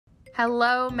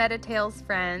Hello, MetaTales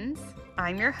friends.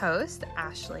 I'm your host,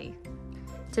 Ashley.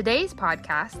 Today's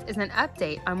podcast is an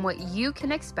update on what you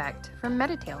can expect from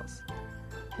MetaTales.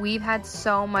 We've had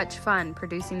so much fun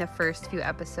producing the first few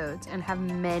episodes and have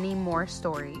many more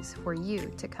stories for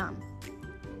you to come.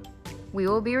 We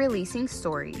will be releasing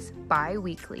stories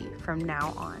bi-weekly from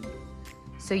now on,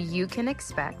 so you can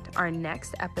expect our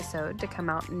next episode to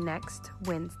come out next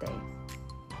Wednesday.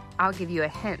 I'll give you a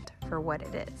hint for what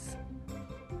it is.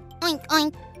 Oink,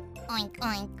 oink, oink,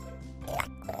 oink.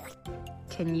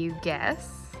 Can you guess?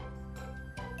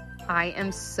 I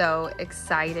am so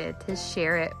excited to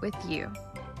share it with you.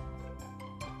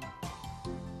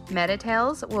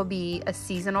 MetaTales will be a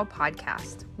seasonal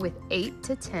podcast with 8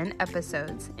 to 10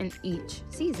 episodes in each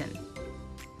season.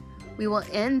 We will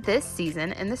end this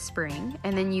season in the spring,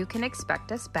 and then you can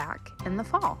expect us back in the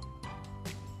fall.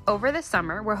 Over the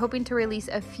summer, we're hoping to release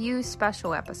a few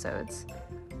special episodes,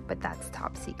 but that's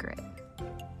top secret.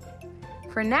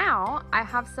 For now, I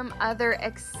have some other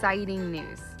exciting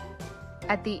news.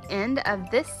 At the end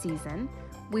of this season,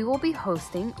 we will be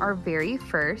hosting our very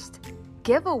first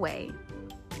giveaway.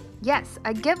 Yes,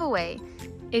 a giveaway.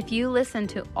 If you listen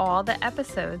to all the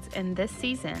episodes in this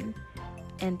season,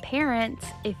 and parents,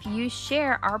 if you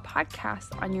share our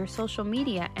podcast on your social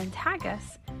media and tag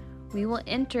us, we will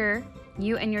enter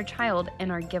you and your child in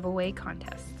our giveaway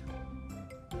contest.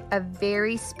 A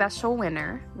very special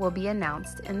winner will be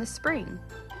announced in the spring.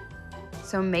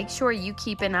 So make sure you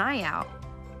keep an eye out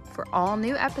for all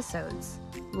new episodes.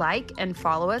 Like and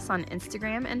follow us on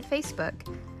Instagram and Facebook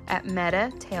at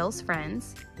MetaTales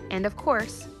Friends, and of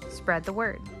course, spread the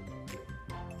word.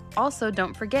 Also,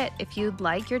 don't forget, if you'd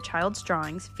like your child's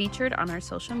drawings featured on our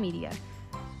social media,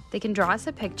 they can draw us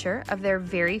a picture of their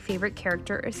very favorite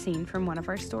character or scene from one of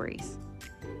our stories.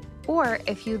 Or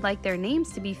if you'd like their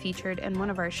names to be featured in one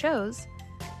of our shows,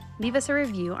 leave us a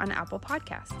review on Apple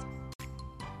Podcasts.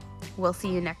 We'll see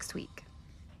you next week.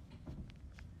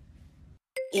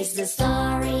 It's the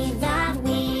story that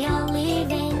we are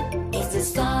living. It's the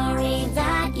story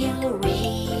that you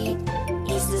read.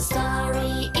 It's the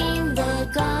story in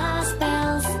the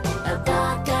Gospels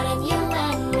about God and you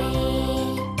and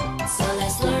me. So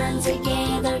let's learn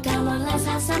together. Come on, let's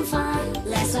have some fun.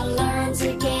 Let's all learn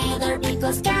together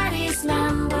because God is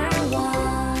number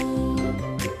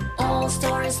one. All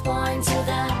stories point to the